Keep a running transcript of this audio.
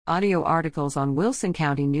Audio articles on Wilson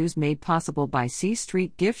County News made possible by C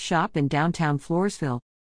Street Gift Shop in downtown Floresville.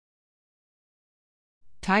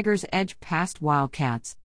 Tigers edge past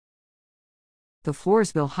Wildcats. The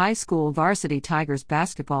Floresville High School varsity Tigers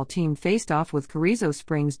basketball team faced off with Carrizo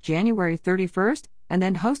Springs January 31st and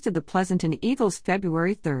then hosted the Pleasanton Eagles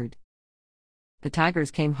February 3rd. The Tigers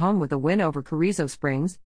came home with a win over Carrizo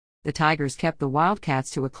Springs. The Tigers kept the Wildcats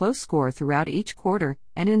to a close score throughout each quarter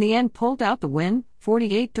and in the end pulled out the win,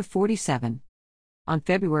 48-47. On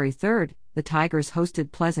February 3rd, the Tigers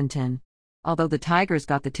hosted Pleasanton. Although the Tigers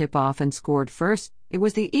got the tip-off and scored first, it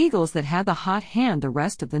was the Eagles that had the hot hand the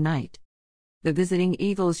rest of the night. The visiting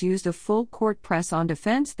Eagles used a full-court press on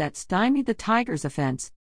defense that stymied the Tigers'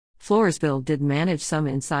 offense. Floresville did manage some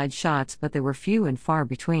inside shots, but they were few and far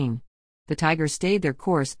between. The Tigers stayed their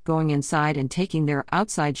course, going inside and taking their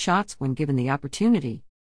outside shots when given the opportunity.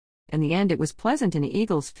 In the end, it was Pleasanton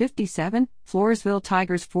Eagles 57, Floresville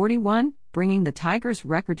Tigers 41, bringing the Tigers'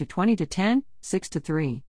 record to 20-10,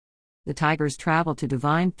 6-3. The Tigers travel to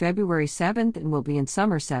Devine February 7th and will be in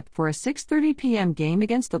Somerset for a 6:30 p.m. game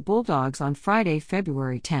against the Bulldogs on Friday,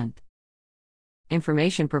 February 10th.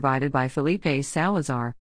 Information provided by Felipe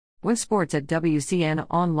Salazar. WinSports at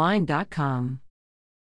WCNOnline.com.